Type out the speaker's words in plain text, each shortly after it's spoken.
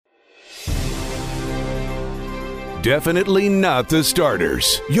Definitely not the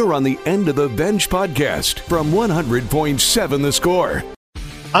starters. You're on the End of the Bench podcast from 100.7 The Score.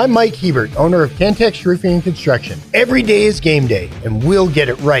 I'm Mike Hebert, owner of Cantex Roofing and Construction. Every day is game day, and we'll get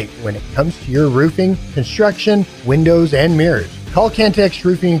it right when it comes to your roofing, construction, windows, and mirrors. Call Cantex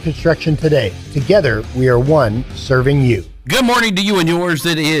Roofing and Construction today. Together, we are one serving you. Good morning to you and yours.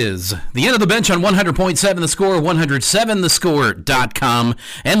 It is the End of the Bench on 100.7 The Score, 107thescore.com,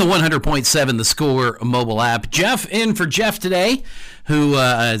 and the 100.7 The Score mobile app. Jeff in for Jeff today, who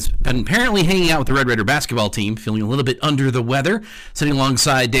has been apparently hanging out with the Red Raider basketball team, feeling a little bit under the weather, sitting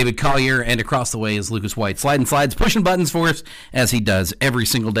alongside David Collier, and across the way is Lucas White. Sliding slides, pushing buttons for us, as he does every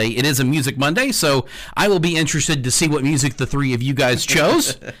single day. It is a Music Monday, so I will be interested to see what music the three of you guys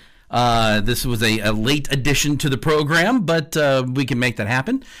chose. This was a late addition to the program, but we can make that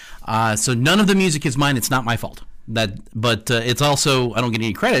happen. So none of the music is mine. It's not my fault. But it's also, I don't get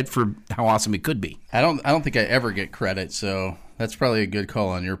any credit for how awesome it could be. I don't think I ever get credit, so that's probably a good call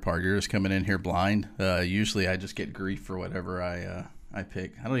on your part. You're just coming in here blind. Usually I just get grief for whatever I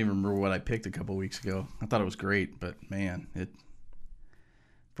pick. I don't even remember what I picked a couple weeks ago. I thought it was great, but man, it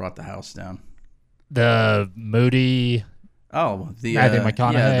brought the house down. The Moody... Oh, the Matthew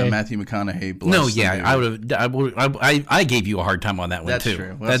McConaughey. Yeah, the Matthew McConaughey. No, yeah, I gave you a hard time on that one. That's too.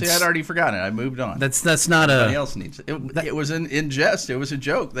 True. Well, see, I'd already forgotten it. I moved on. That's not Everybody else needs it. It was in jest. It was a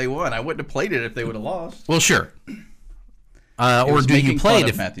joke. They won. I wouldn't have played it if they would have lost. Well, sure. Or do you play it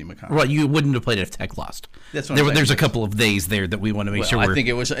if Matthew McConaughey? Well, you wouldn't have played it if Tech lost. That's what there's a couple of days there that we want to make sure we're I think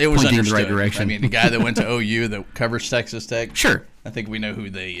it was pointing understood. in the right direction. I mean, the guy that went to OU that covers Texas Tech. Sure. I think we know who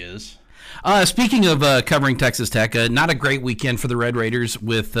they is. Speaking of covering Texas Tech, not a great weekend for the Red Raiders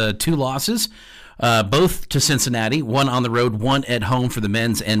with two losses, both to Cincinnati, one on the road, one at home for the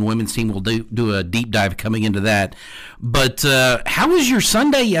men's and women's team. We'll do a deep dive coming into that. But how was your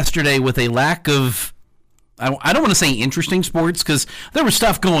Sunday yesterday with a lack of, I don't want to say interesting sports, because there was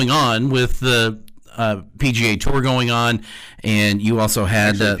stuff going on with the PGA Tour going on, and you also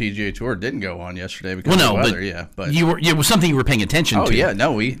had the PGA Tour didn't go on yesterday because of the weather. But it was something you were paying attention to. Oh yeah,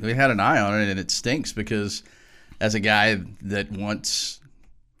 no, we had an eye on it, and it stinks because as a guy that wants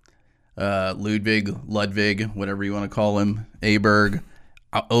Ludwig, whatever you want to call him, Aberg,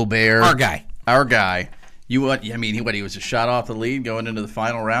 Aubert, our guy. He was a shot off the lead going into the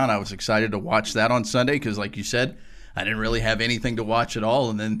final round. I was excited to watch that on Sunday because, like you said, I didn't really have anything to watch at all.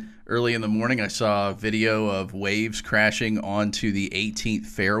 And then early in the morning, I saw a video of waves crashing onto the 18th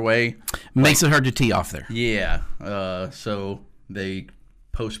fairway. Makes it hard to tee off there. Yeah. So they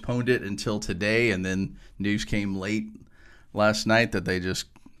postponed it until today, and then news came late last night that they just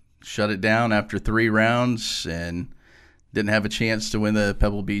shut it down after 3 rounds and didn't have a chance to win the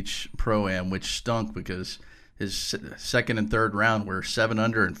Pebble Beach Pro-Am, which stunk because his second and third round were 7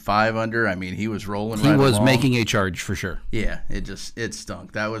 under and 5 under. I mean, he was rolling right along. He was making a charge for sure. Yeah, it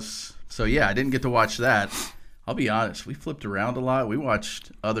stunk. I didn't get to watch that. I'll be honest, we flipped around a lot. We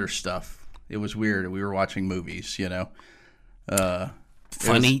watched other stuff. It was weird. We were watching movies, you know.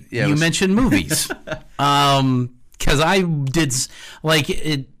 Funny you mentioned movies. Because I did, like,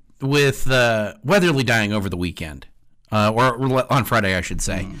 it with Weatherly dying over the weekend, or on Friday, I should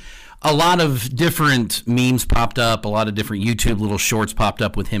say. A lot of different memes popped up, a lot of different YouTube little shorts popped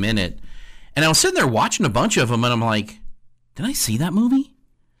up with him in it. And I was sitting there watching a bunch of them, and I'm like, did I see that movie?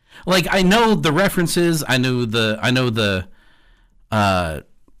 Like, I know the references, I know the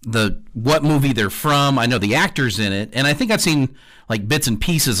what movie they're from, I know the actors in it, and I think I've seen like bits and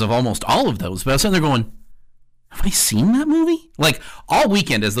pieces of almost all of those. But I was sitting there going, have I seen that movie? Like, all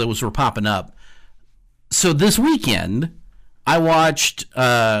weekend as those were popping up. So this weekend, I watched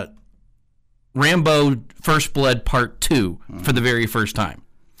Rambo First Blood Part 2 for the very first time.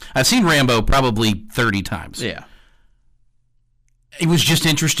 I've seen Rambo probably 30 times. Yeah. It was just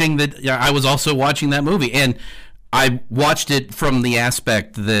interesting that I was also watching that movie. And I watched it from the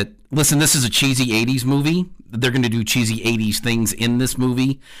aspect that, listen, this is a cheesy 80s movie. They're going to do cheesy 80s things in this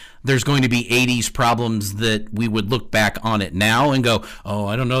movie. There's going to be 80s problems that we would look back on it now and go, oh,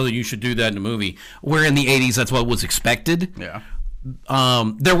 I don't know that you should do that in a movie. Where in the 80s, that's what was expected. Yeah.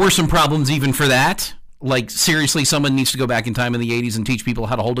 There were some problems even for that. Like, seriously, someone needs to go back in time in the 80s and teach people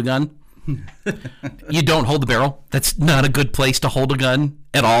how to hold a gun. You don't hold the barrel. That's not a good place to hold a gun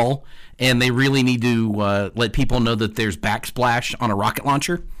at all. And they really need to let people know that there's backsplash on a rocket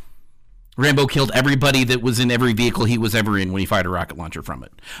launcher. Rambo killed everybody that was in every vehicle he was ever in when he fired a rocket launcher from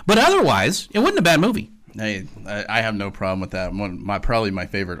it. But otherwise, it wasn't a bad movie. Hey, I have no problem with that. Probably my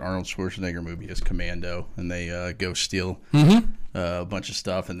favorite Arnold Schwarzenegger movie is Commando, and they go steal a bunch of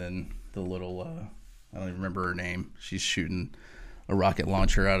stuff, and then the little I don't even remember her name. She's shooting a rocket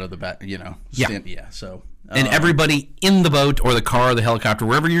launcher out of the back, you know. Yeah. Yeah. So And everybody in the boat or the car or the helicopter,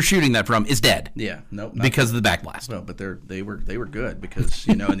 wherever you're shooting that from, is dead. Yeah, nope. Because of the backblast. Well, but they were good because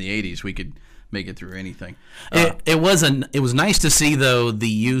in the 80s we could make it through anything. It was nice to see though the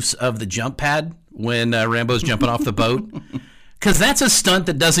use of the jump pad when Rambo's jumping off the boat, because that's a stunt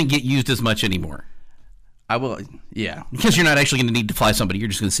that doesn't get used as much anymore. Yeah, because you're not actually going to need to fly somebody; you're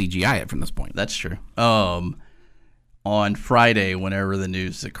just going to CGI it from this point. That's true. On Friday, whenever the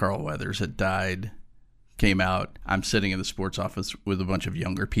news that Carl Weathers had died came out, I'm sitting in the sports office with a bunch of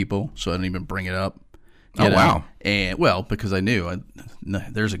younger people, so I didn't even bring it up. Wow. And because I knew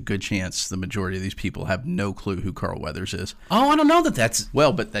there's a good chance the majority of these people have no clue who Carl Weathers is. Oh, I don't know that's...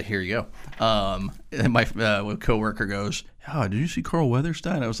 Well, but here you go. And my coworker goes, "Oh, did you see Carl Weathers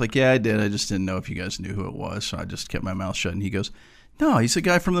die?" And I was like, "Yeah, I did. I just didn't know if you guys knew who it was, so I just kept my mouth shut." And he goes, "No, he's the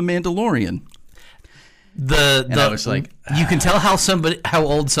guy from The Mandalorian." I was like, you can tell how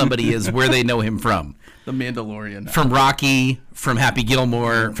old somebody is where they know him from. The Mandalorian. From Rocky, from Happy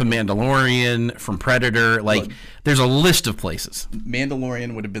Gilmore, from Mandalorian, from Predator. Look, there's a list of places.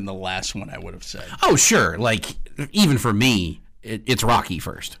 Mandalorian would have been the last one I would have said. Oh, sure. Even for me, it's Rocky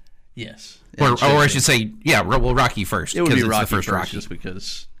first. Yes. Or I should say, Rocky first. It would be Rocky the first Rocky. Just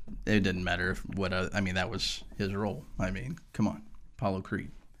because it didn't matter that was his role. I mean, come on. Apollo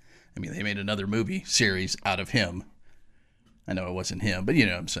Creed. I mean, they made another movie series out of him. I know it wasn't him, but you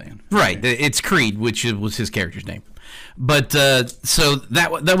know what I'm saying. Right. It's Creed, which was his character's name. But so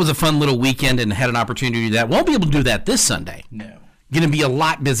that was a fun little weekend and had an opportunity to do that. Won't be able to do that this Sunday. No. Going to be a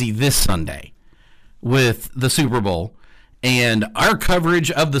lot busy this Sunday with the Super Bowl. And our coverage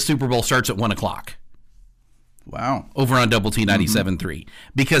of the Super Bowl starts at 1 o'clock. Wow. Over on Double T 97.3.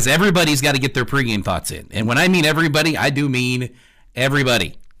 Because everybody's got to get their pregame thoughts in. And when I mean everybody, I do mean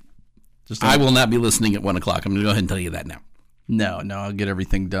everybody. I will not be listening at 1 o'clock. I'm going to go ahead and tell you that now. No, I'll get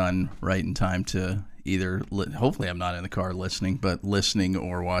everything done right in time to either, hopefully I'm not in the car listening, but listening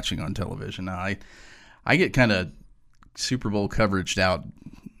or watching on television. Now, I get kind of Super Bowl coveraged out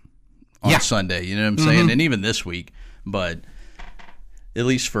on Sunday, you know what I'm saying? And even this week, but at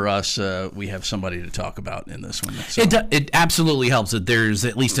least for us, we have somebody to talk about in this one. So. It absolutely helps that there's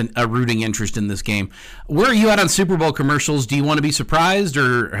at least a rooting interest in this game. Where are you at on Super Bowl commercials? Do you want to be surprised,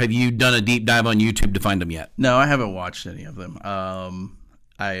 or have you done a deep dive on YouTube to find them yet? No, I haven't watched any of them.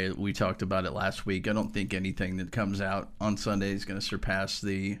 We talked about it last week. I don't think anything that comes out on Sunday is going to surpass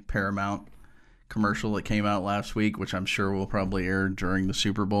the Paramount commercial that came out last week, which I'm sure will probably air during the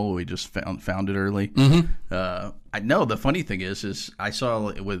Super Bowl. We just found it early. I know the funny thing is I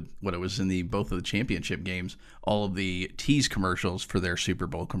saw with what it was in both of the championship games, all of the tease commercials for their Super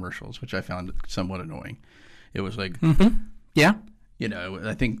Bowl commercials, which I found somewhat annoying. It was like, yeah,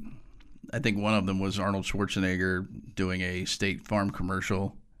 I think one of them was Arnold Schwarzenegger doing a State Farm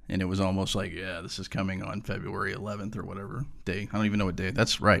commercial. And it was almost like, this is coming on February 11th or whatever day. I don't even know what day.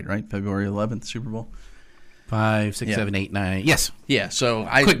 That's right? February 11th, Super Bowl. 5, 6, 7, 8, 9. Yes. Yeah. So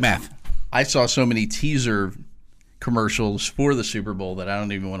quick math. I saw so many teaser commercials for the Super Bowl that I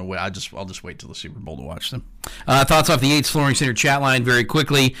don't even want to wait. I'll just wait till the Super Bowl to watch them. Thoughts off the Yates Flooring Center chat line very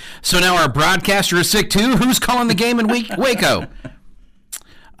quickly. So now our broadcaster is sick too. Who's calling the game in Waco?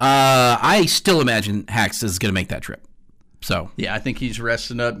 I still imagine Hax is going to make that trip. So yeah, I think he's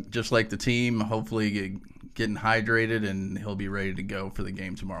resting up just like the team. Hopefully getting hydrated, and he'll be ready to go for the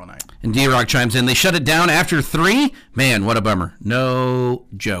game tomorrow night. And D-Rock chimes in. They shut it down after 3? Man, what a bummer. No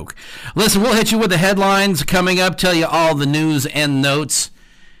joke. Listen, we'll hit you with the headlines coming up, tell you all the news and notes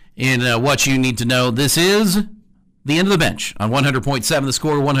in what you need to know. This is the End of the Bench on 100.7 The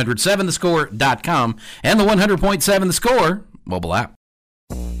Score, 107thescore.com, and the 100.7 The Score mobile app.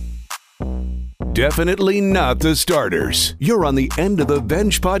 Definitely not the starters. You're on the End of the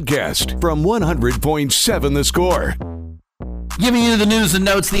Bench podcast from 100.7 The Score. Giving you the news and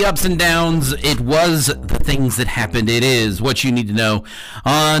notes, the ups and downs. It was the things that happened. It is what you need to know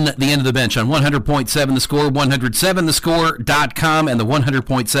on the End of the Bench on 100.7 The Score, 107thescore.com, and the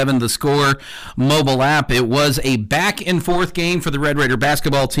 100.7 The Score mobile app. It was a back-and-forth game for the Red Raider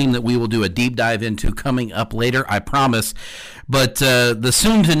basketball team that we will do a deep dive into coming up later, I promise. But the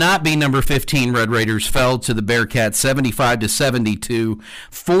soon-to-not-be number 15 Red Raiders fell to the Bearcats 75-72.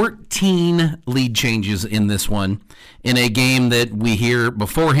 14 lead changes in this one, in a game that we hear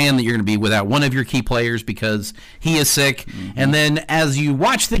beforehand that you're going to be without one of your key players because he is sick. And then as you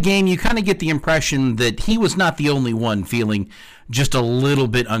watch the game, you kind of get the impression that he was not the only one feeling just a little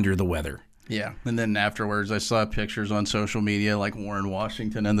bit under the weather. Yeah, and then afterwards I saw pictures on social media like Warren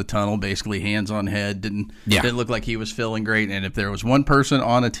Washington in the tunnel, basically hands on head, didn't look like he was feeling great. And if there was one person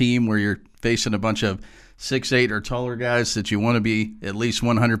on a team where you're facing a bunch of 6'8" or taller guys that you want to be at least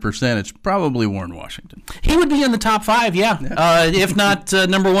 100%, it's probably Warren Washington. He would be in the top 5, yeah. If not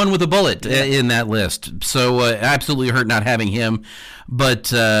number 1 with a bullet in that list. So absolutely hurt not having him.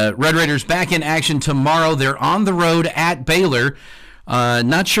 But Red Raiders back in action tomorrow. They're on the road at Baylor.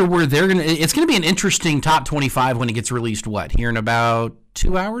 Not sure where they're going to – it's going to be an interesting top 25 when it gets released, here in about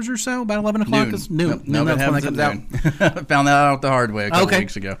 2 hours or so? About 11 o'clock? Noon. No, that's when that comes out. I found that out the hard way a couple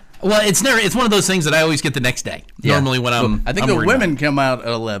weeks ago. Well, it's one of those things that I always get the next day. Yeah. Normally when I think the women come out at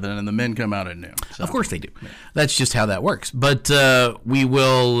 11 and the men come out at noon. So. Of course they do. Yeah. That's just how that works. But we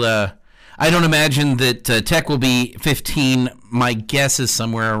will I don't imagine that Tech will be 15. My guess is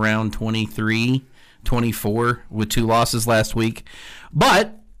somewhere around 23, 24 with 2 losses last week.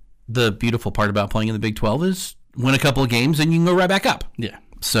 But the beautiful part about playing in the Big 12 is win a couple of games and you can go right back up. Yeah.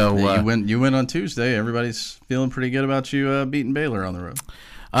 So you win on Tuesday. Everybody's feeling pretty good about you beating Baylor on the road.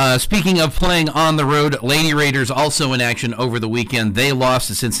 Speaking of playing on the road, Lady Raiders also in action over the weekend. They lost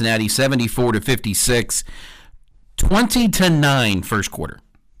to Cincinnati 74-56, 20-9 first quarter.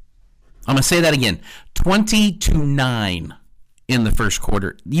 I'm going to say that again, 20-9 in the first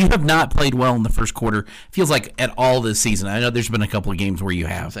quarter. You have not played well in the first quarter. Feels like at all this season. I know there's been a couple of games where you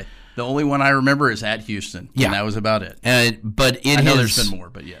have. The only one I remember is at Houston, and that was about it. But I know there's been more,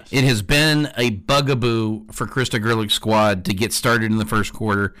 but yes. It has been a bugaboo for Krista Gerlich's squad to get started in the first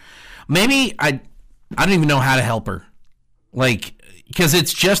quarter. Maybe I don't even know how to help her. Because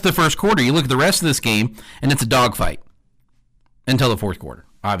it's just the first quarter. You look at the rest of this game, and it's a dogfight until the fourth quarter.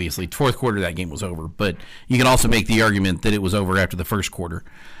 Obviously, fourth quarter that game was over, but you can also make the argument that it was over after the first quarter.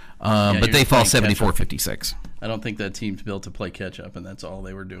 But they fall 74-56. I don't think that team's built to play catch-up, and that's all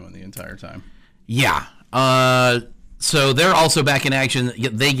they were doing the entire time. Yeah. So they're also back in action.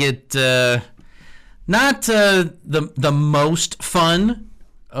 They get not the most fun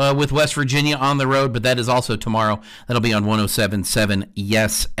with West Virginia on the road, but that is also tomorrow. That'll be on 107.7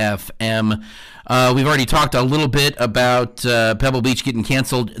 Yes FM. We've already talked a little bit about Pebble Beach getting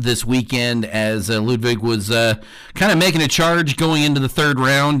canceled this weekend as Ludwig was kind of making a charge going into the third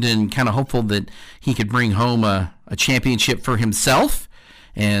round and kind of hopeful that he could bring home a championship for himself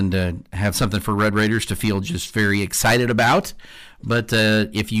and have something for Red Raiders to feel just very excited about. But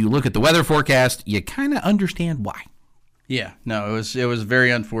if you look at the weather forecast, you kind of understand why. Yeah, no, it was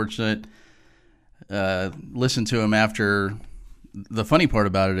very unfortunate. Listen to him after. The funny part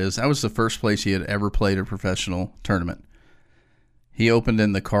about it is that was the first place he had ever played a professional tournament. He opened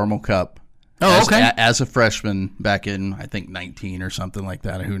in the Carmel Cup as a freshman back in, I think, 19 or something like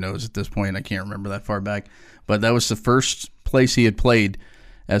that. Who knows at this point? I can't remember that far back. But that was the first place he had played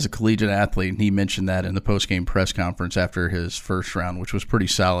as a collegiate athlete, and he mentioned that in the postgame press conference after his first round, which was pretty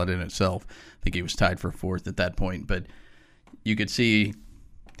solid in itself. I think he was tied for 4th at that point. But you could see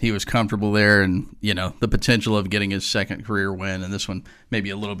he was comfortable there, and the potential of getting his second career win, and this one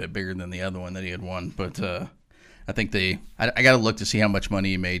maybe a little bit bigger than the other one that he had won. But I think I got to look to see how much money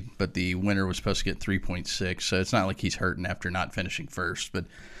he made, but the winner was supposed to get 3.6, so it's not like he's hurting after not finishing first, but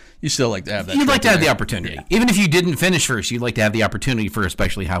you still like to have that. You'd like to have the opportunity. Yeah. Even if you didn't finish first, you'd like to have the opportunity for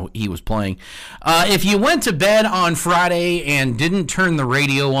especially how he was playing. If you went to bed on Friday and didn't turn the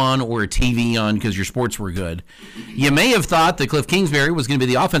radio on or a TV on because your sports were good, you may have thought that Cliff Kingsbury was going to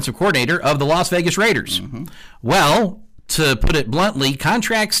be the offensive coordinator of the Las Vegas Raiders. Mm-hmm. Well, to put it bluntly,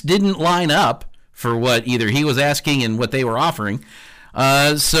 contracts didn't line up for what either he was asking and what they were offering.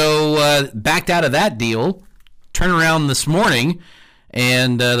 So backed out of that deal, turn around this morning,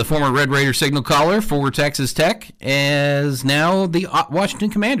 and the former Red Raider signal caller for Texas Tech is now the Washington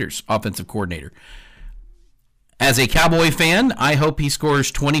Commanders offensive coordinator. As a Cowboy fan, I hope he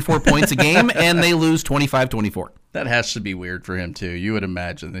scores 24 points a game and they lose 25-24. That has to be weird for him, too. You would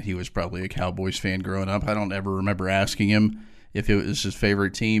imagine that he was probably a Cowboys fan growing up. I don't ever remember asking him if it was his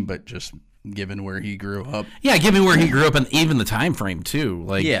favorite team, but just given where he grew up. Yeah, given where he grew up and even the time frame, too.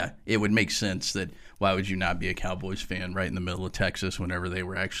 Yeah, it would make sense that why would you not be a Cowboys fan right in the middle of Texas whenever they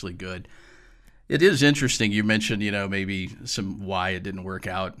were actually good? It is interesting. You mentioned, maybe why it didn't work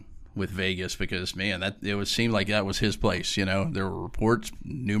out with Vegas because, man, it seemed like that was his place. There were reports,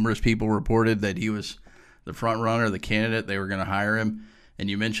 numerous people reported that he was the front runner, the candidate. They were going to hire him. And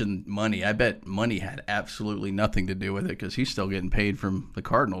you mentioned money. I bet money had absolutely nothing to do with it because he's still getting paid from the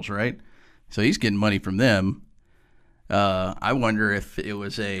Cardinals, right? So he's getting money from them. I wonder if it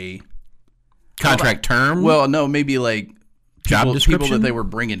was a contract term? Well, no, maybe like job description? People that they were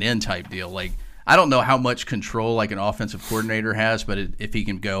bringing in type deal. Like, I don't know how much control like an offensive coordinator has, but if he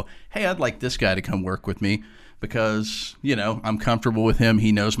can go, hey, I'd like this guy to come work with me because, I'm comfortable with him.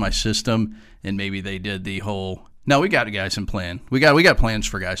 He knows my system. And maybe they did the whole, no, we got guys in plan. We got plans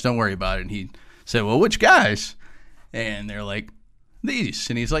for guys. Don't worry about it. And he said, well, which guys? And they're like, these.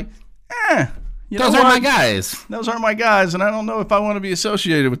 And he's like, those aren't my guys. Those aren't my guys, and I don't know if I want to be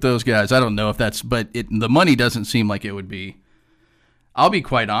associated with those guys. I don't know if that's, but the money doesn't seem like it would be. I'll be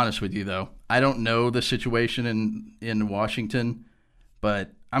quite honest with you, though. I don't know the situation in Washington,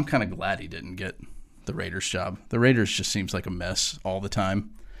 but I'm kind of glad he didn't get the Raiders job. The Raiders just seems like a mess all the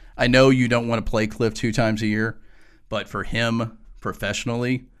time. I know you don't want to play Cliff 2 times a year, but for him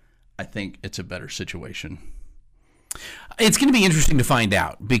professionally, I think it's a better situation. It's going to be interesting to find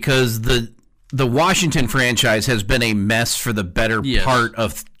out because the Washington franchise has been a mess for the better part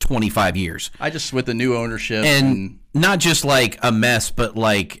of 25 years. With the new ownership. And not just like a mess, but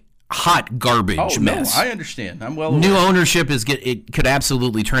like hot garbage mess. No, I understand. I'm well aware. New ownership it could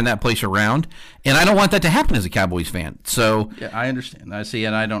absolutely turn that place around, and I don't want that to happen as a Cowboys fan. So yeah, I understand. I see,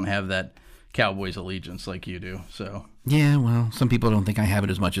 and I don't have that Cowboys allegiance like you do. So yeah, well, some people don't think I have it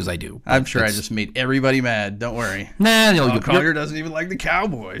as much as I do. I'm sure I just made everybody mad. Don't worry. Nah, Collier doesn't even like the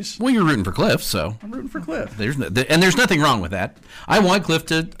Cowboys. Well, you're rooting for Cliff, so I'm rooting for Cliff. There's nothing wrong with that. I want Cliff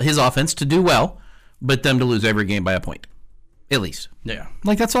his offense to do well, but them to lose every game by a point. At least. Yeah.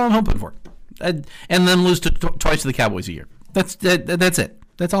 Like, that's all I'm hoping for. And then lose twice to the Cowboys a year. That's it.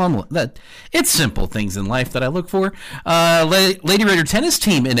 That's all it's simple things in life that I look for. Lady Raider tennis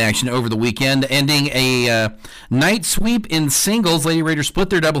team in action over the weekend, ending a night sweep in singles. Lady Raiders split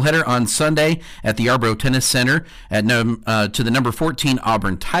their doubleheader on Sunday at the Arboro Tennis Center to the number 14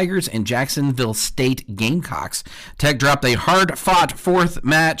 Auburn Tigers and Jacksonville State Gamecocks. Tech dropped a hard-fought fourth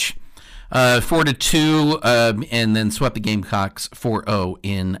match, 4-2, and then swept the Gamecocks 4-0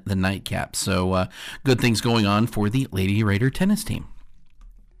 in the nightcap. So good things going on for the Lady Raider tennis team.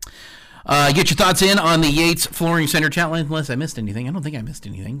 Get your thoughts in on the Yates Flooring Center chat line, unless I missed anything. I don't think I missed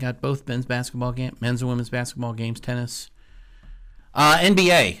anything. Got both men's and women's basketball games, tennis.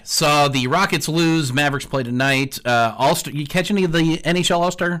 NBA saw the Rockets lose. Mavericks play tonight. All-Star, you catch any of the NHL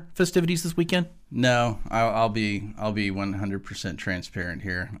All-Star festivities this weekend? No, I'll be 100% transparent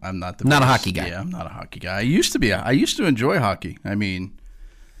here. I'm not a hockey guy. Yeah, I'm not a hockey guy. I used to be. I used to enjoy hockey. I mean,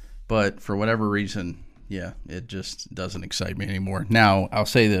 but for whatever reason, yeah, it just doesn't excite me anymore. Now, I'll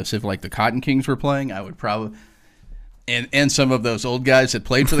say this: if like the Cotton Kings were playing, I would probably. And some of those old guys that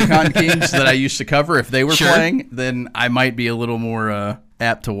played for the Cotton Kings that I used to cover, if they were playing, then I might be a little more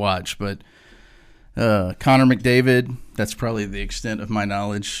apt to watch. But Connor McDavid, that's probably the extent of my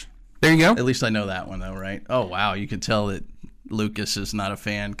knowledge. There you go. At least I know that one, though, right? Oh, wow. You can tell that Lucas is not a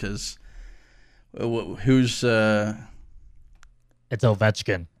fan because who's It's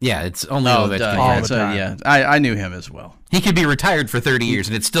Ovechkin. Yeah, it's only Ovechkin. All the time. Yeah, I knew him as well. He could be retired for 30 years,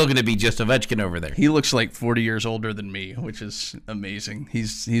 and it's still going to be just Ovechkin over there. He looks like 40 years older than me, which is amazing.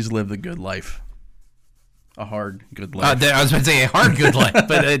 He's lived a good life. A hard, good life. I was going to say a hard, good life,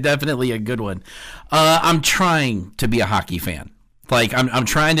 but definitely a good one. I'm trying to be a hockey fan. Like, I'm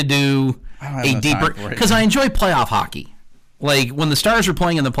trying to do a deeper... Because I enjoy playoff hockey. Like, when the Stars are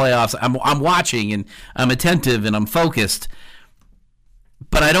playing in the playoffs, I'm watching, and I'm attentive, and I'm focused.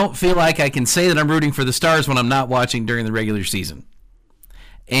 But I don't feel like I can say that I'm rooting for the Stars when I'm not watching during the regular season.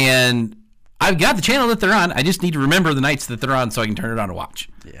 And I've got the channel that they're on. I just need to remember the nights that they're on so I can turn it on to watch.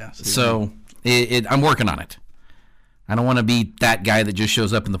 Yeah. So I'm working on it. I don't want to be that guy that just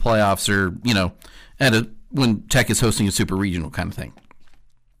shows up in the playoffs or, when Tech is hosting a super regional kind of thing.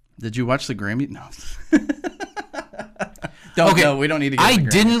 Did you watch the Grammy? No. No, we don't need to get I the Grammys.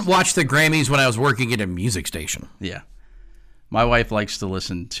 didn't watch the Grammys when I was working at a music station. Yeah. My wife likes to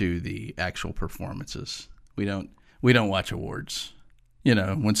listen to the actual performances. We don't watch awards.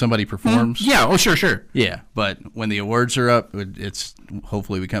 When somebody performs. Yeah, sure. Yeah, but when the awards are up, it's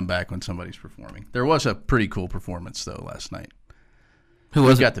hopefully we come back when somebody's performing. There was a pretty cool performance though last night.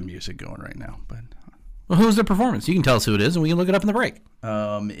 We've got the music going right now, but who was the performance? You can tell us who it is, and we can look it up in the break.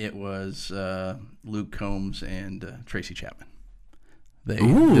 It was Luke Combs and Tracy Chapman. They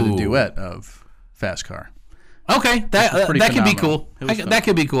did a duet of Fast Car. Okay, that could be cool. That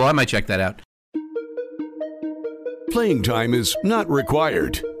could be cool. I might check that out. Playing time is not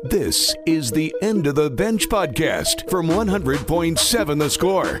required. This is the End of the Bench podcast from 100.7 The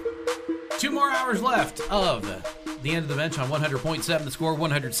Score. 2 more hours left of the End of the Bench on 100.7 The Score,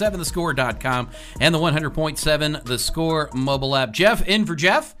 107thescore.com, and the 100.7 The Score mobile app. Jeff in for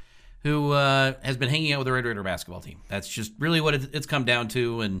Jeff, who has been hanging out with the Red Raider basketball team. That's just really what it's come down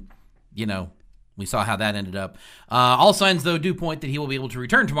to, and, we saw how that ended up. All signs, though, do point that he will be able to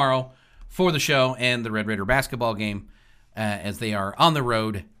return tomorrow for the show and the Red Raider basketball game as they are on the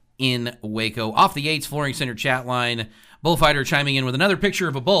road in Waco. Off the Yates Flooring Center chat line, Bullfighter chiming in with another picture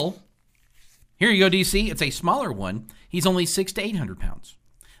of a bull. Here you go, DC. It's a smaller one. He's only 600 to 800 pounds.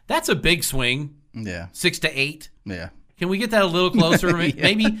 That's a big swing Yeah. 6 to 8. Yeah. Can we get that a little closer?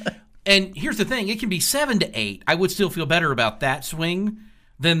 Maybe. And here's the thing. It can be 7 to 8. I would still feel better about that swing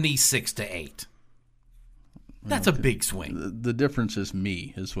than the 6 to 8. That's a big swing. The difference is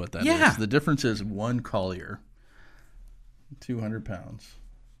me, is what that Yeah. is. The difference is one Collier, 200 pounds,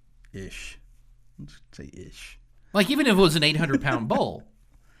 ish. Let's say ish. Like, even if it was an 800-pound bull.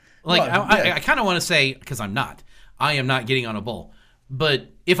 Like, Well, I kind of want to say, because I am not getting on a bull. But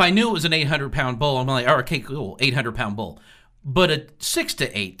if I knew it was an 800-pound bull, I'm like, oh, okay, cool, 800-pound bull. But a 6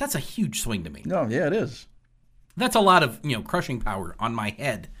 to 8, that's a huge swing to me. No, yeah, it is. That's a lot of, crushing power on my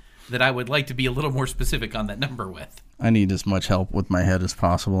head that I would like to be a little more specific on that number with. I need as much help with my head as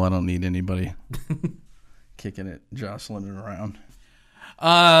possible. I don't need anybody kicking it, jostling it around.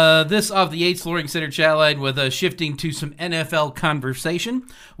 This off the Yates Flooring Center chat line with shifting to some NFL conversation.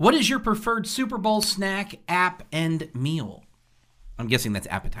 What is your preferred Super Bowl snack, app, and meal? I'm guessing that's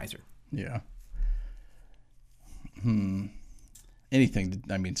appetizer. Yeah. Anything.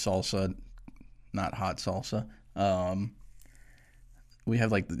 I mean, salsa, not hot salsa. We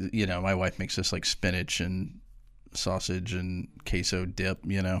have my wife makes this like spinach and sausage and queso dip.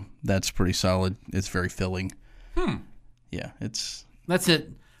 That's pretty solid. It's very filling. Yeah, That's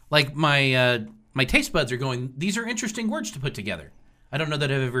it. Like my taste buds are going, these are interesting words to put together. I don't know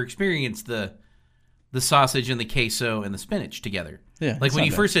that I've ever experienced the sausage and the queso and the spinach together. Yeah, like when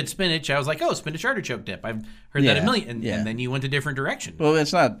you first said spinach, I was like, oh, spinach artichoke dip. I've heard that a million. And then you went a different direction. Well,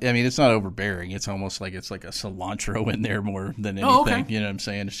 it's not overbearing. It's almost like it's like a cilantro in there more than anything. Oh, okay. You know what I'm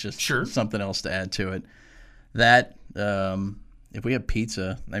saying? It's just something else to add to it. That, if we have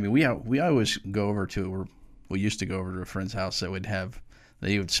pizza, I mean, we always go over to, we used to go over to a friend's house that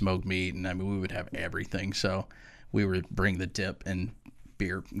they would smoke meat, and I mean, we would have everything. So we would bring the dip and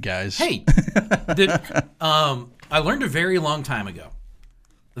beer, guys. Hey, I learned a very long time ago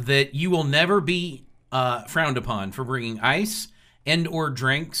that you will never be frowned upon for bringing ice and or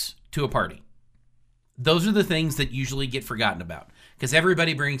drinks to a party. Those are the things that usually get forgotten about because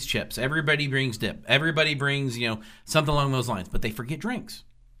everybody brings chips, everybody brings dip, everybody brings something along those lines, but they forget drinks.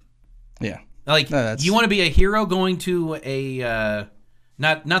 Yeah, you want to be a hero going to a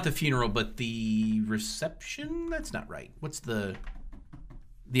not the funeral, but the reception. That's not right. What's the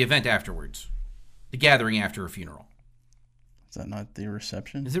event afterwards? The gathering after a funeral. Is that not the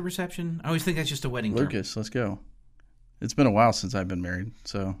reception? Is it reception? I always think that's just a wedding Lucas, let's go. It's been a while since I've been married,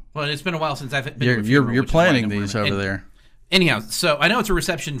 so. Well, it's been a while since I've been to a funeral. You're planning these over there. Anyhow, so I know it's a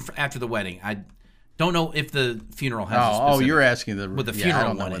reception after the wedding. I don't know if the funeral has a specific. Oh, you're asking what the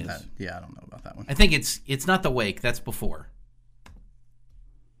funeral one is. I don't know about that one. I think it's not the wake. That's before.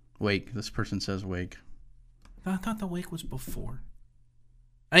 Wake. This person says wake. I thought the wake was before.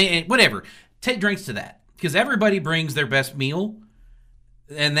 Whatever. Take drinks to that because everybody brings their best meal,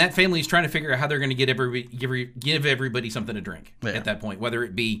 and that family is trying to figure out how they're going to give everybody something to drink at that point, whether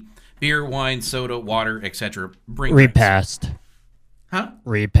it be beer, wine, soda, water, etc. Bring repast. Drinks. Huh?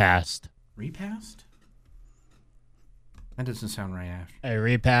 Repast. Repast? That doesn't sound right. After a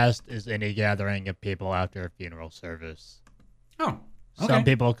repast is any gathering of people after a funeral service. Oh, okay. Some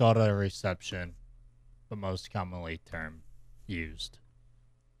people call it a reception, but most commonly term used.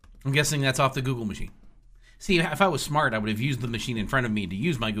 I'm guessing that's off the Google machine. See, if I was smart, I would have used the machine in front of me to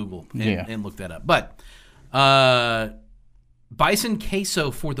use my Google and look that up. But bison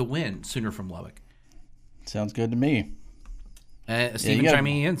queso for the win, Sooner from Lubbock. Sounds good to me. Stephen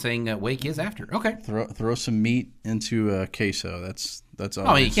chiming in saying wake is after. Okay. Throw some meat into queso. That's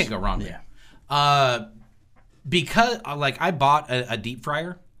all. Oh, you can't go wrong there. Because I bought a deep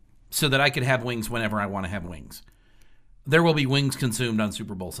fryer so that I could have wings whenever I want to have wings. There will be wings consumed on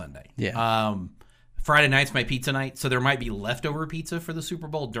Super Bowl Sunday. Yeah. Friday night's my pizza night, so there might be leftover pizza for the Super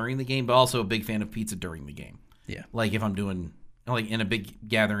Bowl during the game, but also a big fan of pizza during the game. Yeah. Like if I'm doing in a big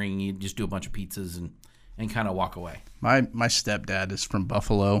gathering, you just do a bunch of pizzas and kind of walk away. My stepdad is from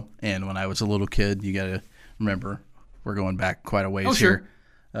Buffalo, and when I was a little kid, you got to remember we're going back quite a ways here.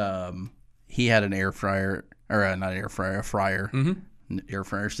 He had an air fryer, or not air fryer, a fryer. Mm-hmm. Air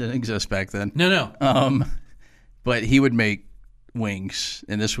fryers didn't exist back then. No. But he would make wings,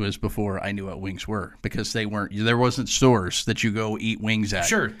 and this was before I knew what wings were because there wasn't stores that you go eat wings at.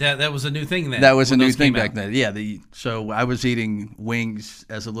 Sure, that was a new thing then. That was a new thing back then. Yeah, so I was eating wings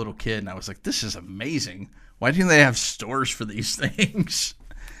as a little kid, and I was like, this is amazing. Why didn't they have stores for these things?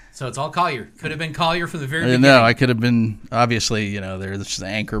 So it's all Collier. Could have been Collier from the very beginning. No, I could have been, obviously, there's the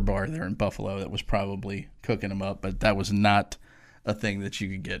Anchor Bar there in Buffalo that was probably cooking them up, but that was not a thing that you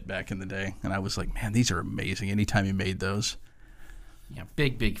could get back in the day. And I was like, man, these are amazing. Anytime you made those. Yeah,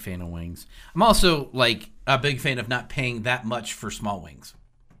 big fan of wings. I'm also a big fan of not paying that much for small wings.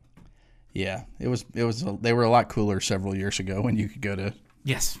 Yeah, it was. They were a lot cooler several years ago when you could go to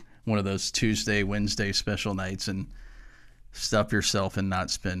one of those Tuesday, Wednesday special nights and stuff yourself and not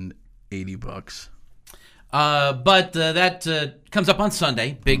spend $80. But that comes up on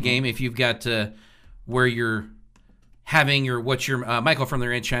Sunday, big game. If you've got where you're having Michael from the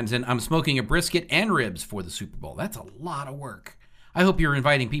Ranch chimes in, I'm smoking a brisket and ribs for the Super Bowl. That's a lot of work. I hope you're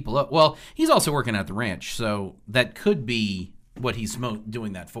inviting people up. Well, he's also working at the ranch, so that could be what he's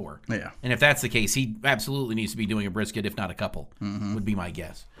doing that for. Yeah. And if that's the case, he absolutely needs to be doing a brisket, if not a couple, would be my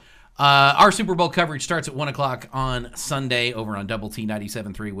guess. Our Super Bowl coverage starts at 1 o'clock on Sunday over on Double T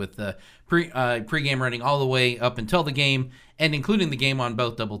 97.3 with the pregame running all the way up until the game and including the game on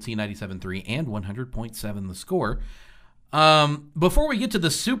both Double T 97.3 and 100.7 The Score. Before we get to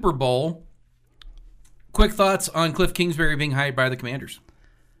the Super Bowl, quick thoughts on Cliff Kingsbury being hired by the Commanders.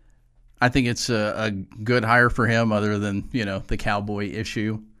 I think it's a good hire for him other than, the Cowboy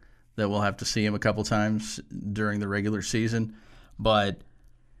issue that we'll have to see him a couple times during the regular season. But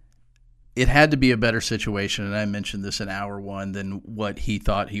it had to be a better situation, and I mentioned this in hour one, than what he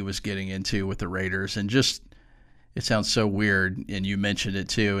thought he was getting into with the Raiders. And just, it sounds so weird, and you mentioned it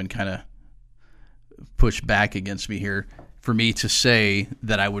too, and kind of pushed back against me here, for me to say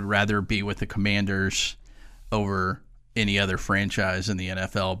that I would rather be with the Commanders over any other franchise in the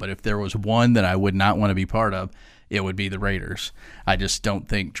NFL. But if there was one that I would not want to be part of, it would be the Raiders. I just don't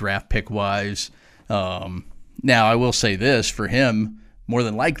think draft pick-wise. Now, I will say this, for him, more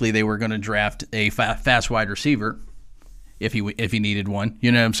than likely they were going to draft a fast wide receiver if he needed one.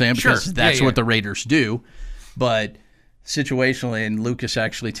 You know what I'm saying? Because that's what the Raiders do. But situationally, and Lucas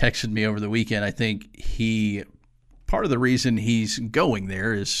actually texted me over the weekend, I think part of the reason he's going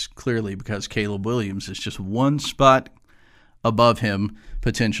there is clearly because Caleb Williams is just one spot above him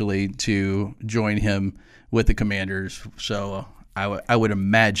potentially to join him with the Commanders. So I would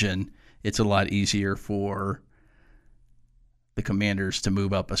imagine it's a lot easier for the Commanders to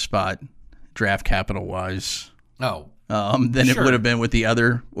move up a spot draft capital wise than it would have been with the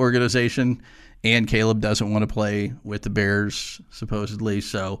other organization. And Caleb doesn't want to play with the Bears supposedly.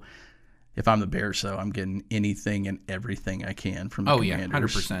 So if I'm the Bears, though, I'm getting anything and everything I can from the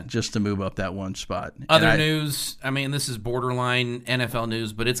Commanders 100%. Just to move up that one spot. Other news, this is borderline NFL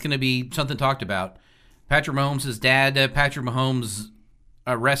news, but it's going to be something talked about. Patrick Mahomes' dad, Patrick Mahomes,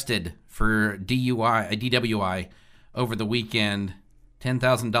 arrested for DWI over the weekend.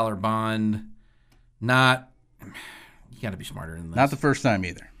 $10,000 bond. You got to be smarter than this. Not the first time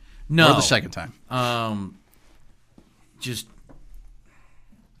either. No. Or the second time. Just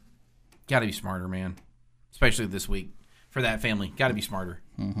got to be smarter, man. Especially this week for that family. Got to be smarter.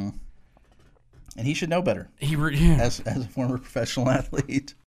 Mm-hmm. And he should know better. As a former professional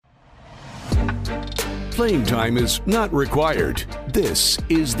athlete. Playing time is not required. This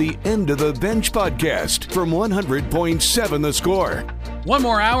is the End of the Bench podcast from 100.7 The Score. One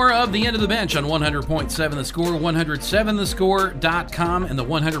more hour of the End of the Bench on 100.7 The Score, 107thescore.com, and the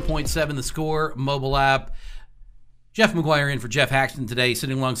 100.7 The Score mobile app. Jeff McGuire in for Jeff Haxton today,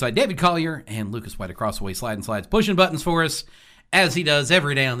 sitting alongside David Collier and Lucas White across the way, sliding slides, pushing buttons for us, as he does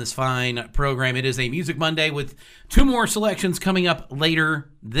every day on this fine program. It is a Music Monday with two more selections coming up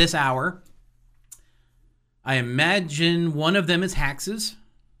later this hour. I imagine one of them is Hax's.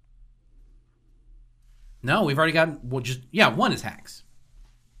 No, we've already got one is Hax.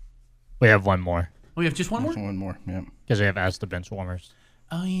 We have one more. Oh, we have just one more? One more, yeah. Because we have Ask The Benchwarmers.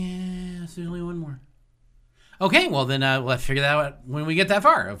 Oh, yeah, there's only one more. Okay, well, then we'll have to figure that out when we get that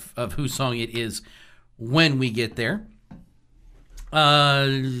far of whose song it is when we get there. I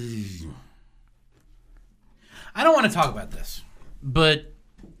don't want to talk about this, but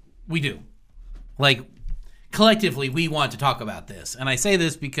we do. Collectively, we want to talk about this. And I say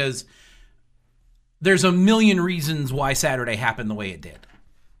this because there's a million reasons why Saturday happened the way it did.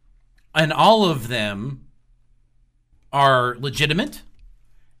 And all of them are legitimate,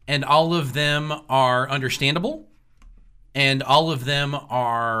 and all of them are understandable, and all of them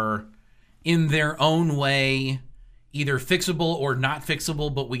are, in their own way, either fixable or not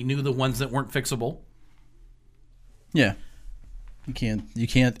fixable, but we knew the ones that weren't fixable. Yeah. You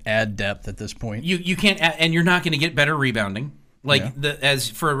can't add depth at this point. You can't add, and you're not going to get better rebounding as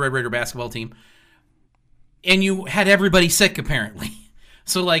for a Red Raider basketball team. And you had everybody sick apparently.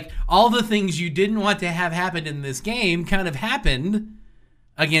 So all the things you didn't want to have happen in this game kind of happened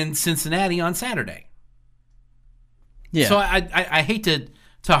against Cincinnati on Saturday. Yeah. So I hate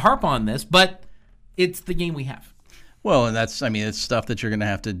to harp on this, but it's the game we have. Well, and it's stuff that you're going to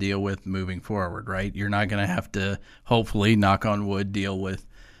have to deal with moving forward, right? You're not going to have to, hopefully, knock on wood, deal with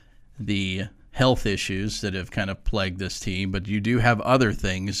the health issues that have kind of plagued this team, but you do have other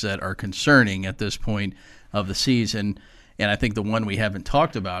things that are concerning at this point of the season. And I think the one we haven't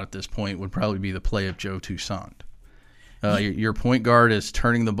talked about at this point would probably be the play of Joe Toussaint. Your point guard is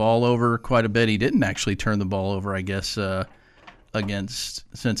turning the ball over quite a bit. He didn't actually turn the ball over, I guess,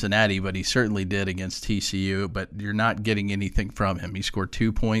 against Cincinnati, but he certainly did against TCU. But you're not getting anything from him. He scored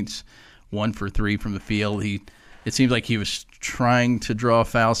 2 points, 1 for 3 from the field. It seemed like he was trying to draw a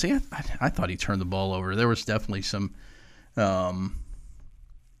foul. See, I thought he turned the ball over. There was definitely some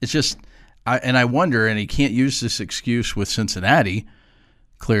it's just I wonder, and he can't use this excuse with Cincinnati,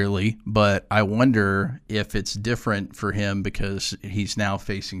 clearly, but I wonder if it's different for him because he's now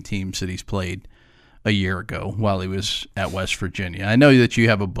facing teams that he's played a year ago while he was at West Virginia. I know that you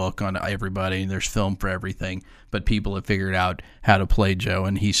have a book on everybody and there's film for everything, but people have figured out how to play Joe,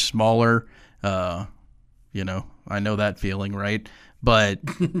 and he's smaller. I know that feeling, right? But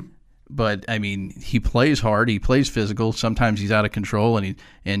I mean, he plays hard. He plays physical. Sometimes he's out of control,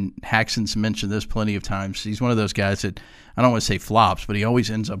 and Haxton's mentioned this plenty of times. He's one of those guys that I don't want to say flops, but he always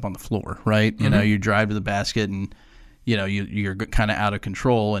ends up on the floor, right? Mm-hmm. You drive to the basket and you're kind of out of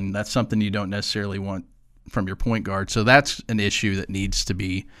control, and that's something you don't necessarily want from your point guard. So that's an issue that needs to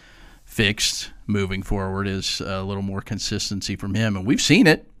be fixed moving forward, is a little more consistency from him. And we've seen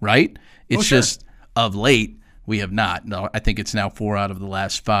it, right? It's just of late we have not. No, I think it's now 4 out of the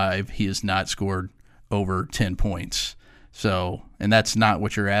last 5. He has not scored over 10 points. So, and that's not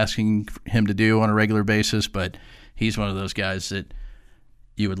what you're asking him to do on a regular basis, but he's one of those guys that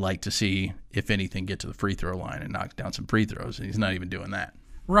you would like to see, if anything, get to the free throw line and knock down some free throws, and he's not even doing that.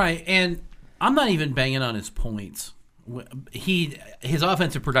 Right, and I'm not even banging on his points. His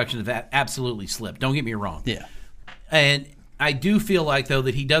offensive production has absolutely slipped. Don't get me wrong. Yeah. And I do feel like, though,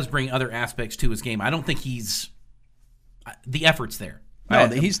 that he does bring other aspects to his game. I don't think the effort's there. No,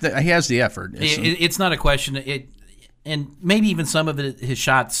 he has the effort. It's not a question. And maybe even some of his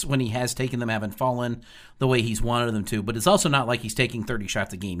shots, when he has taken them, haven't fallen the way he's wanted them to. But it's also not like he's taking 30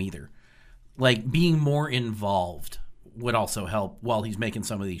 shots a game either. Like, being more involved would also help while he's making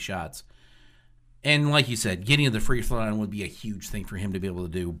some of these shots. And like you said, getting to the free throw line would be a huge thing for him to be able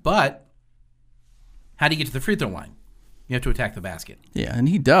to do. But how do you get to the free throw line? You have to attack the basket. Yeah, and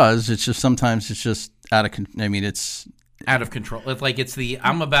he does. It's just sometimes it's just out of control. I mean, it's out of control. It's like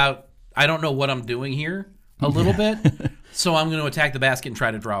I don't know what I'm doing here a little bit, so I'm going to attack the basket and try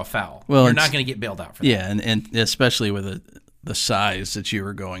to draw a foul. Well, you're not going to get bailed out for that. Yeah, and especially with the size that you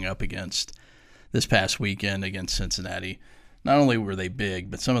were going up against this past weekend against Cincinnati. Not only were they big,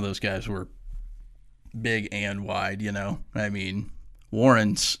 but some of those guys were big and wide, I mean,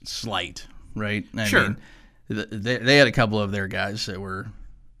 Warren's slight, right? Sure. I mean, they had a couple of their guys that were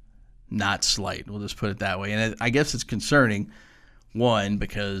not slight. We'll just put it that way. And I guess it's concerning, one,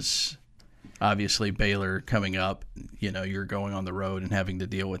 because obviously Baylor coming up, you're going on the road and having to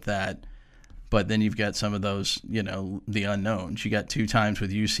deal with that. But then you've got some of those, the unknowns. You got 2 times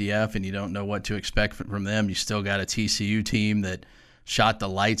with UCF, and you don't know what to expect from them. You still got a TCU team that shot the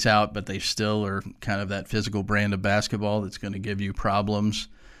lights out, but they still are kind of that physical brand of basketball that's going to give you problems.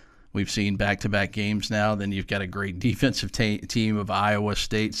 We've seen back-to-back games now. Then you've got a great defensive team of Iowa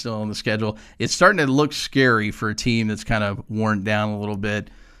State still on the schedule. It's starting to look scary for a team that's kind of worn down a little bit,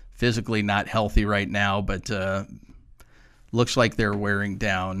 physically not healthy right now, but looks like they're wearing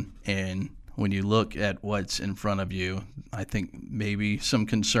down. And when you look at what's in front of you, I think maybe some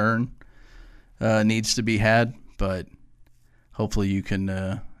concern needs to be had, but hopefully you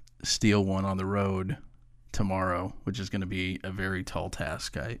can steal one on the road tomorrow, which is going to be a very tall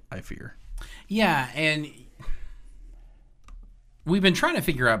task, I fear. Yeah, and we've been trying to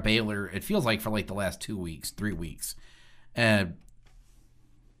figure out Baylor, it feels like, for like the last 2 weeks, 3 weeks. At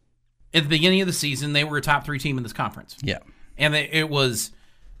the beginning of the season, they were a top 3 team in this conference. Yeah. And it was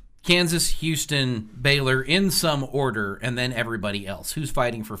Kansas, Houston, Baylor in some order, and then everybody else who's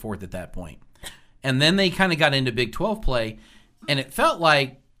fighting for 4th at that point. And then they kind of got into Big 12 play, and it felt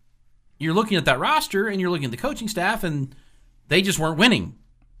like you're looking at that roster and you're looking at the coaching staff, and they just weren't winning.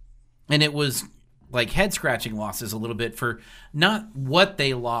 And it was like head-scratching losses a little bit for not what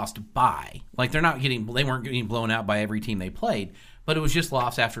they lost by. Like they weren't getting blown out by every team they played, but it was just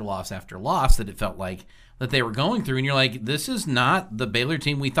loss after loss after loss that it felt like that they were going through. And you're like, this is not the Baylor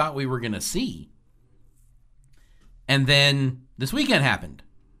team we thought we were going to see. And then this weekend happened.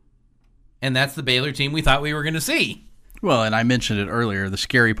 And that's the Baylor team we thought we were going to see. Well, and I mentioned it earlier. The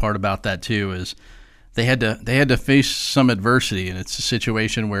scary part about that too is they had to face some adversity, and it's a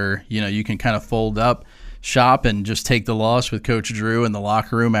situation where you can kind of fold up shop and just take the loss with Coach Drew in the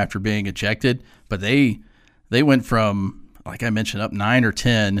locker room after being ejected. But they went from like I mentioned, up 9 or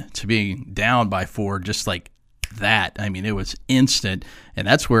 10 to being down by 4, just like that. I mean, it was instant, and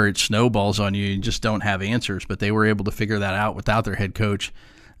that's where it snowballs on you. You just don't have answers, but they were able to figure that out without their head coach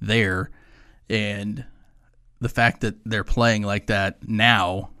there. And the fact that they're playing like that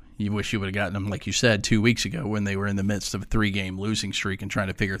now, you wish you would have gotten them, like you said, 2 weeks ago when they were in the midst of a 3-game losing streak and trying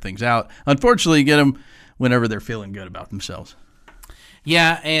to figure things out. Unfortunately, you get them whenever they're feeling good about themselves.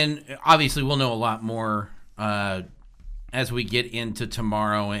 Yeah, and obviously we'll know a lot more as we get into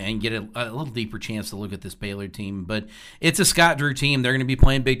tomorrow and get a little deeper chance to look at this Baylor team. But it's a Scott Drew team. They're going to be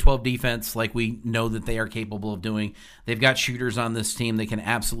playing Big 12 defense like we know that they are capable of doing. They've got shooters on this team. They can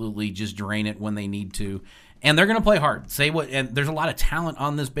absolutely just drain it when they need to. And they're going to play hard. And there's a lot of talent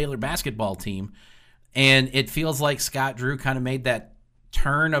on this Baylor basketball team. And it feels like Scott Drew kind of made that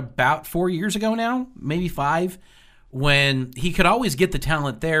turn about 4 years ago now, maybe 5, when he could always get the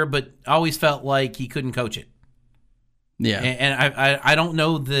talent there, but always felt like he couldn't coach it. Yeah. And I don't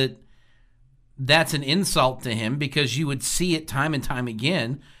know that that's an insult to him, because you would see it time and time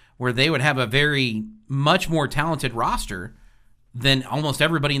again where they would have a very much more talented roster than almost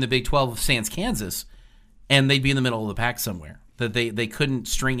everybody in the Big 12 sans Kansas, and they'd be in the middle of the pack somewhere, that they couldn't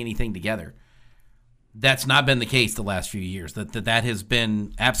string anything together. That's not been the case the last few years. That has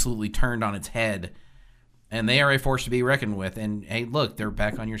been absolutely turned on its head, and they are a force to be reckoned with. And, hey, look, they're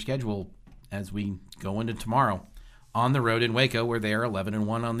back on your schedule as we go into tomorrow on the road in Waco, where they are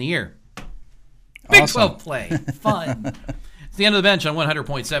 11-1 on the year. Big Awesome. 12 play. Fun. It's the end of the bench on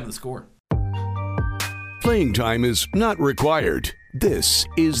 100.7 The Score. Playing time is not required. This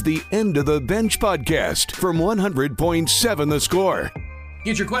is the End of the Bench podcast from 100.7 The Score.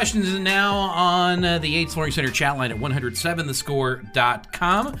 Get your questions in now on the Yates Flooring Center chat line at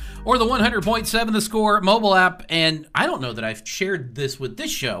 107thescore.com or the 100.7 The Score mobile app. And I don't know that I've shared this with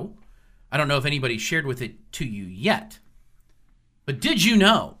this show. I don't know if anybody shared with it to you yet. But did you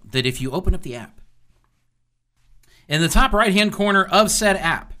know that if you open up the app, in the top right-hand corner of said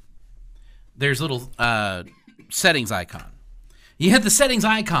app, there's a little settings icon. You hit the settings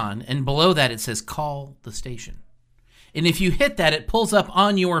icon, and below that it says call the station. And if you hit that, it pulls up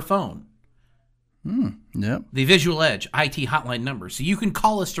on your phone Yep. the Visual Edge IT hotline number. So you can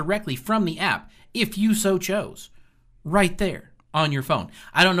call us directly from the app if you so chose, right there on your phone.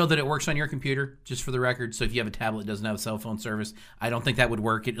 I don't know that it works on your computer, just for the record. So if you have a tablet that doesn't have a cell phone service, I don't think that would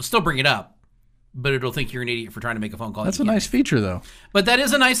work. It'll still bring it up, but it'll think you're an idiot for trying to make a phone call. That's a nice feature, though. But that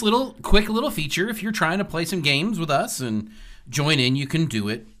is a nice quick little feature. If you're trying to play some games with us and join in, you can do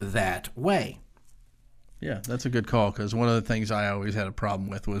it that way. Yeah, that's a good call, because one of the things I always had a problem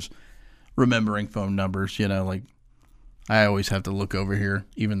with was remembering phone numbers. You know, like I always have to look over here,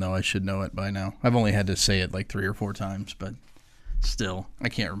 even though I should know it by now. I've only had to say it like 3 or 4 times, but still, I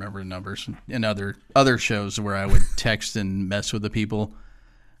can't remember the numbers. In other shows where I would text and mess with the people,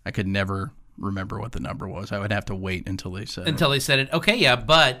 I could never remember what the number was. I would have to wait until they said it. Okay, yeah,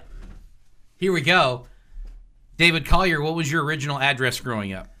 but here we go. David Collier, what was your original address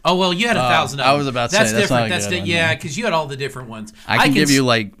growing up? Oh, well, you had 1,000 of them. I was about to say, that's not a good one. Yeah, because you had all the different ones. I can give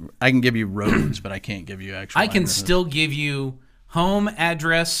you roads, but I can't give you actual I can addresses. still give you home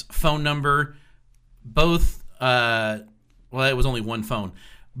address, phone number, both. Well, it was only one phone,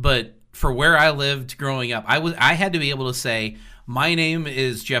 but for where I lived growing up, I had to be able to say, my name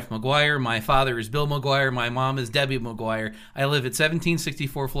is Jeff McGuire, my father is Bill McGuire, my mom is Debbie McGuire. I live at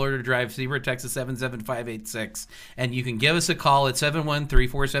 1764 Florida Drive, Seabrook, Texas 77586, and you can give us a call at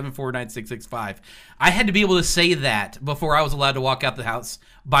 713-474-9665. I had to be able to say that before I was allowed to walk out the house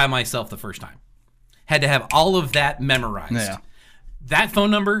by myself the first time. Had to have all of that memorized. Yeah. That phone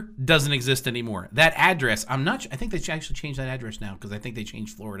number doesn't exist anymore. That address, I think they actually changed that address now, because I think they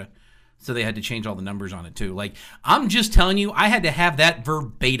changed Florida. So they had to change all the numbers on it too. Like, I'm just telling you, I had to have that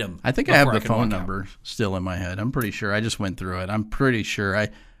verbatim. I think I have the phone number still in my head. I'm pretty sure. I just went through it. I'm pretty sure.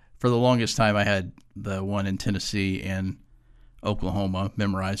 For the longest time, I had the one in Tennessee and Oklahoma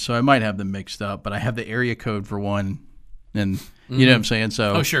memorized. So I might have them mixed up, but I have the area code for one, and you know what I'm saying?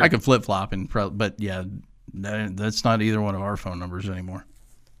 So sure. I could flip-flop, but yeah, that's not either one of our phone numbers anymore.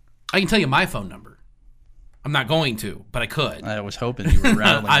 I can tell you my phone number. I'm not going to, but I could. I was hoping you were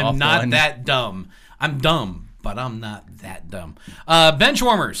rattling off I'm not one. that dumb. I'm dumb, but I'm not that dumb.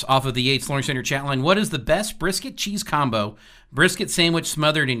 Benchwarmers off of the Yates Flooring Center chat line. What is the best brisket cheese combo? Brisket sandwich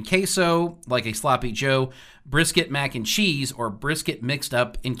smothered in queso, like a sloppy Joe, brisket mac and cheese, or brisket mixed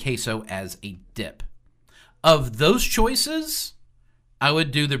up in queso as a dip? Of those choices, I would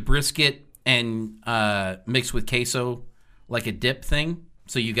do the brisket and mixed with queso, like a dip thing.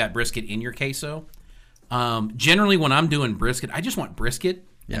 So you got brisket in your queso. Generally, when I'm doing brisket, I just want brisket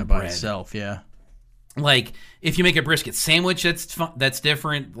and by bread. itself, yeah. Like, if you make a brisket sandwich, that's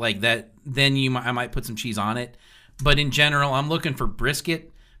different. Like that, then I might put some cheese on it. But in general, I'm looking for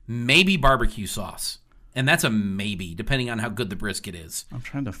brisket, maybe barbecue sauce. And that's a maybe, depending on how good the brisket is. I'm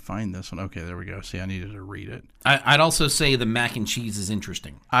trying to find this one. Okay, there we go. See, I needed to read it. I'd also say the mac and cheese is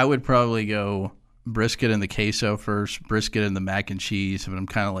interesting. I would probably go brisket and the queso first, brisket and the mac and cheese. But I'm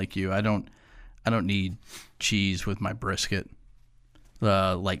kind of like you. I don't need cheese with my brisket,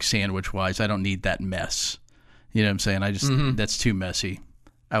 like sandwich-wise. I don't need that mess. You know what I'm saying? That's too messy.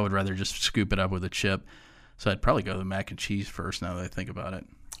 I would rather just scoop it up with a chip. So I'd probably go the mac and cheese first now that I think about it.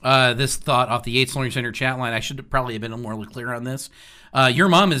 This thought off the Yates Learning Center chat line. I should probably have been more clear on this. Your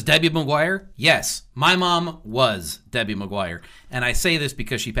mom is Debbie McGuire? Yes, my mom was Debbie McGuire. And I say this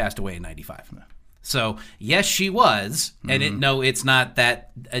because she passed away in 95. So, yes, she was. And it's not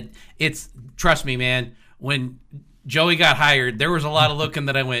that. It's trust me, man, when Joey got hired, there was a lot of looking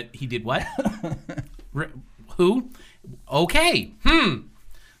that I went, he did what? Who? Okay.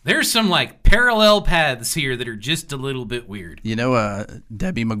 There's some like parallel paths here that are just a little bit weird. You know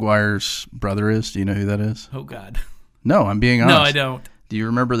Debbie McGuire's brother is? Do you know who that is? Oh, God. No, I'm being honest. No, I don't. Do you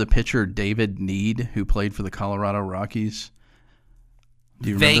remember the pitcher David Need, who played for the Colorado Rockies? Do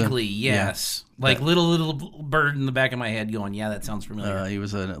you remember Vaguely, yes. Yeah. Like little bird in the back of my head going, yeah, that sounds familiar. He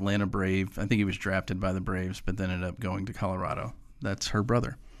was an Atlanta Brave. I think he was drafted by the Braves, but then ended up going to Colorado. That's her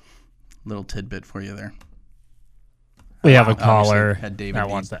brother. Little tidbit for you there. We have a caller that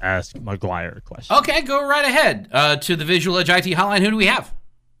wants to ask McGuire a question. Okay, go right ahead. To the Visual Edge IT hotline, who do we have?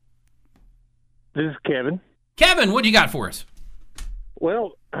 This is Kevin. Kevin, what do you got for us?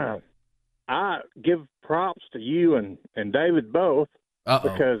 Well, I give props to you and David both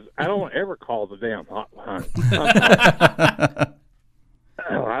because I don't ever call the damn hotline.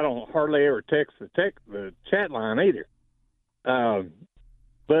 I don't hardly ever text the chat line either.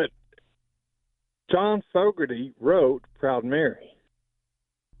 But John Fogerty wrote Proud Mary,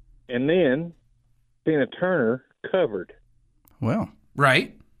 and then Tina Turner covered. Well,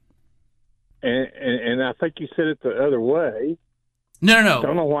 right. And I think you said it the other way. No.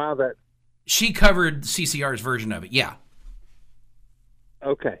 Don't know why that. She covered CCR's version of it. Yeah.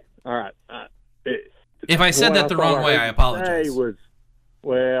 Okay. All right. If I said that the wrong way, I apologize.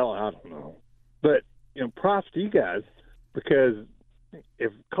 Well, I don't know, but props to you guys because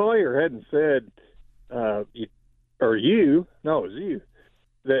if Collier hadn't said. It was you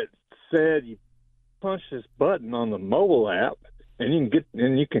that said you punch this button on the mobile app and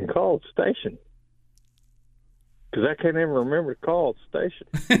you can call the station. Because I can't even remember to call the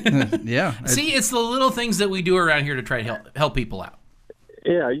station. Yeah. See, it's the little things that we do around here to try to help people out.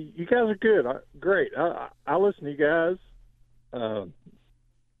 Yeah, you guys are good. Great. I listen to you guys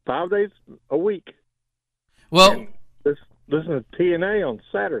 5 days a week. Well. Listen to TNA on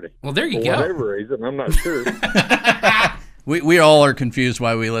Saturday. Well, there you go. For whatever reason, I'm not sure. we all are confused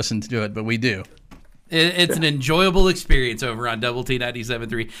why we listen to it, but we do. It's an enjoyable experience over on Double T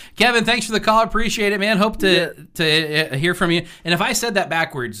 97.3. Kevin, thanks for the call. Appreciate it, man. Hope to hear from you. And if I said that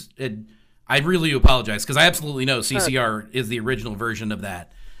backwards, I really apologize because I absolutely know CCR is the original version of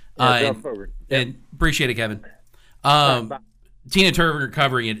that. And appreciate it, Kevin. Tina Turner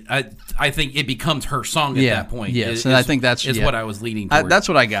covering it, I think it becomes her song at that point. Yes, and I think that's what I was leading toward. That's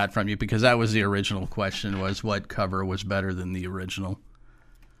what I got from you because that was the original question: was what cover was better than the original?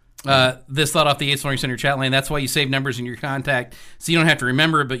 This thought off the Yates Learning Center chat line. That's why you save numbers in your contact, so you don't have to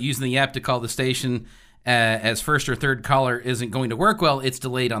remember it. But using the app to call the station as first or third caller isn't going to work well. It's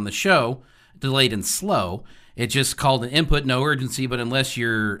delayed on the show, delayed and slow. It just called an input, no urgency, but unless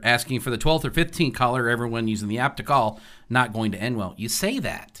you're asking for the 12th or 15th caller, everyone using the app to call, not going to end well. You say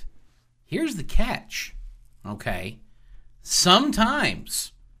that. Here's the catch, okay?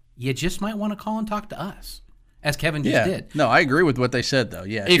 Sometimes you just might want to call and talk to us, as Kevin just did. No, I agree with what they said, though.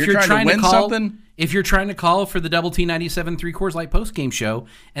 Yeah, if you're trying to win something. If you're trying to call for the Double T 97.3 Coors Light postgame show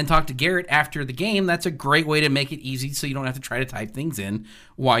and talk to Garrett after the game, that's a great way to make it easy so you don't have to try to type things in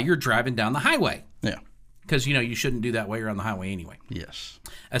while you're driving down the highway. Yeah. Because, you shouldn't do that while you're on the highway anyway. Yes.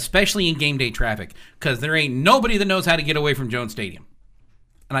 Especially in game day traffic, because there ain't nobody that knows how to get away from Jones Stadium.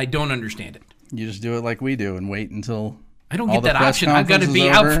 And I don't understand it. You just do it like we do and wait until I don't get that option. I've got to be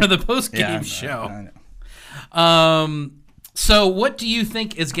out for the post-game show. I know. So what do you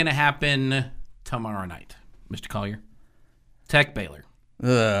think is going to happen tomorrow night, Mr. Collier? Tech Baylor.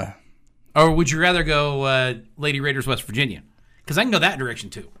 Or would you rather go Lady Raiders West Virginia? Because I can go that direction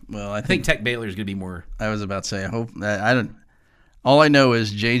too. Well, I think Tech Baylor is going to be more. I was about to say. I hope I don't. All I know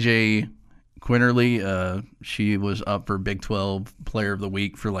is JJ Quinterly. She was up for Big 12 Player of the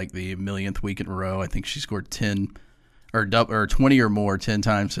Week for like the millionth week in a row. I think she scored 10 or 20 or more 10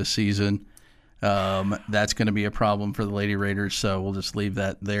 times this season. That's going to be a problem for the Lady Raiders, so we'll just leave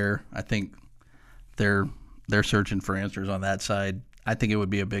that there. I think they're searching for answers on that side. I think it would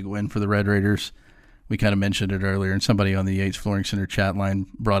be a big win for the Red Raiders. We kind of mentioned it earlier, and somebody on the Yates Flooring Center chat line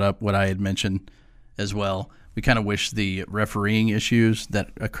brought up what I had mentioned as well. We kind of wish the refereeing issues that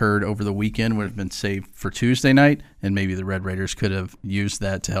occurred over the weekend would have been saved for Tuesday night, and maybe the Red Raiders could have used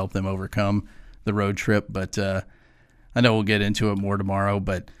that to help them overcome the road trip. But I know we'll get into it more tomorrow,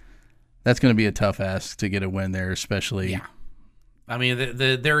 but that's going to be a tough ask to get a win there, especially. Yeah. I mean,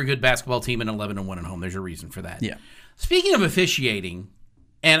 they're a good basketball team, and 11-1 at home. There's a reason for that. Yeah. Speaking of officiating,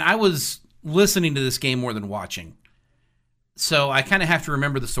 and I was listening to this game more than watching, so I kind of have to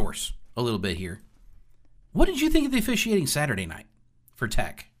remember the source a little bit here. What did you think of the officiating Saturday night for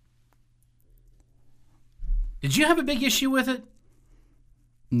Tech? Did you have a big issue with it?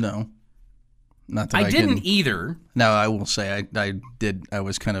 No. Not that I didn't either. No, I will say I did. I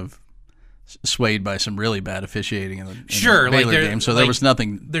was kind of swayed by some really bad officiating in the Baylor game, so there was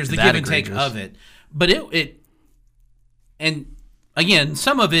nothing. There's the that give and take egregious of it, but it and again,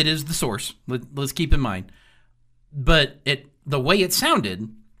 some of it is the source. Let's keep in mind, but the way it sounded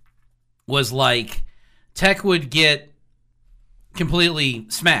was like Tech would get completely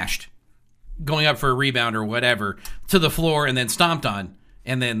smashed going up for a rebound or whatever to the floor and then stomped on,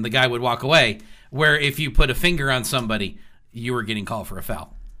 and then the guy would walk away. Where if you put a finger on somebody, you were getting called for a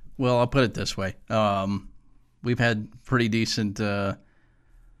foul. Well, I'll put it this way. We've had pretty decent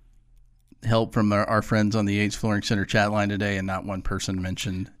help from our friends on the Yates Flooring Center chat line today, and not one person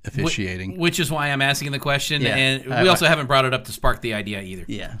mentioned officiating. Which is why I'm asking the question, Yeah. and we also haven't brought it up to spark the idea either.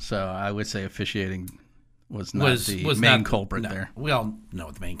 Yeah, so I would say officiating was not the main culprit there. We all know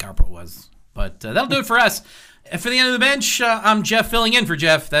what the main culprit was, but that'll do it for us. And for the end of the bench, I'm Jeff filling in for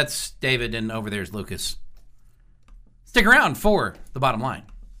Jeff. That's David, and over there's Lucas. Stick around for the bottom line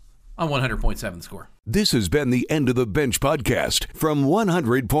on 100.7 The Score. This has been the End of the Bench podcast from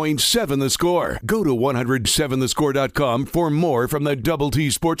 100.7 The Score. Go to 107thescore.com for more from the Double T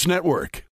Sports Network.